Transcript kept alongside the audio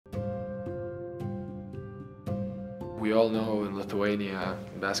We all know in Lithuania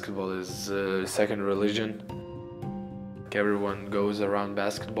basketball is a second religion. Everyone goes around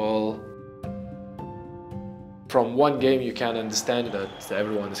basketball. From one game you can understand that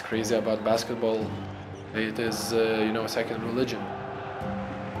everyone is crazy about basketball. It is, a second religion.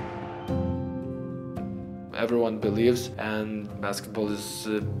 Everyone believes, and basketball is,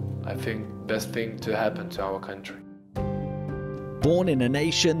 I think, best thing to happen to our country. Born in a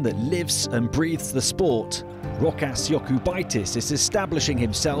nation that lives and breathes the sport, Rokas Jokubaitis is establishing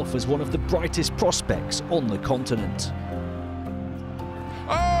himself as one of the brightest prospects on the continent.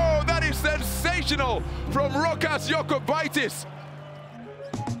 Oh, that is sensational from Rokas Jokubaitis!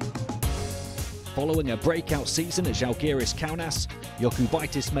 Following a breakout season at Žalgiris Kaunas,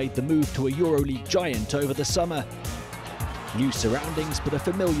 Jokubaitis made the move to a EuroLeague giant over the summer. New surroundings, but a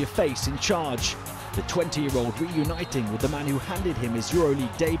familiar face in charge. The 20-year-old reuniting with the man who handed him his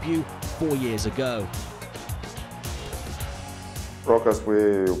EuroLeague debut 4 years ago. Rokas,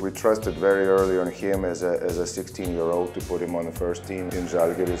 we trusted very early on him as a 16-year-old to put him on the first team. In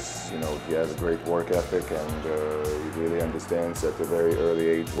Žalgiris, he has a great work ethic, and he really understands at a very early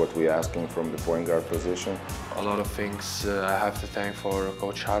age what we ask him from the point guard position. A lot of things I have to thank for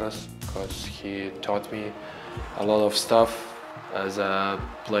Coach Jasikevicius, because he taught me a lot of stuff. As a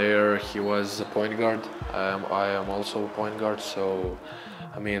player, he was a point guard. I am also a point guard, so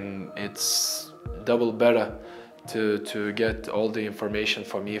it's double better to get all the information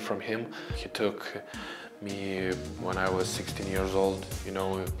for me from him. He took me when I was 16 years old,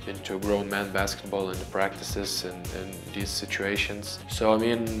 into grown man basketball and the practices and these situations. So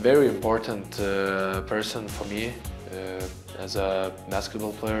very important person for me as a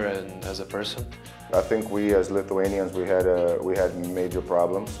basketball player and as a person. I think we as Lithuanians, we had major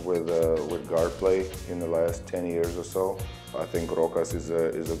problems with guard play in the last 10 years or so. I think Rokas is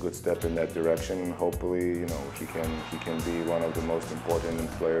a good step in that direction. Hopefully, he can be one of the most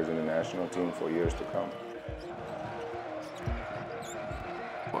important players in the national team for years to come.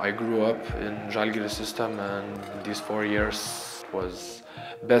 I grew up in Žalgiris system, and these 4 years was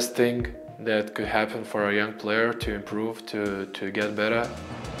best thing that could happen for a young player to improve, to get better.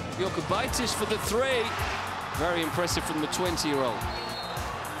 Jokubaitis for the three. Very impressive from the 20-year-old.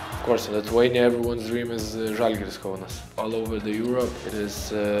 Of course, in Lithuania, everyone's dream is Žalgiris Kaunas. All over the Europe, it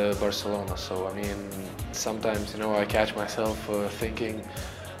is Barcelona. So, sometimes, I catch myself thinking,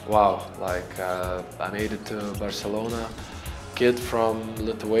 wow, I made it to Barcelona. Kid from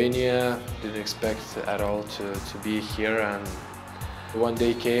Lithuania, didn't expect at all to be here, and one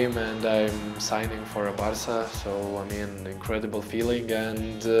day came and I'm signing for a Barca, so incredible feeling,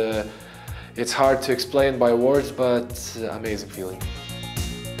 and it's hard to explain by words, but amazing feeling.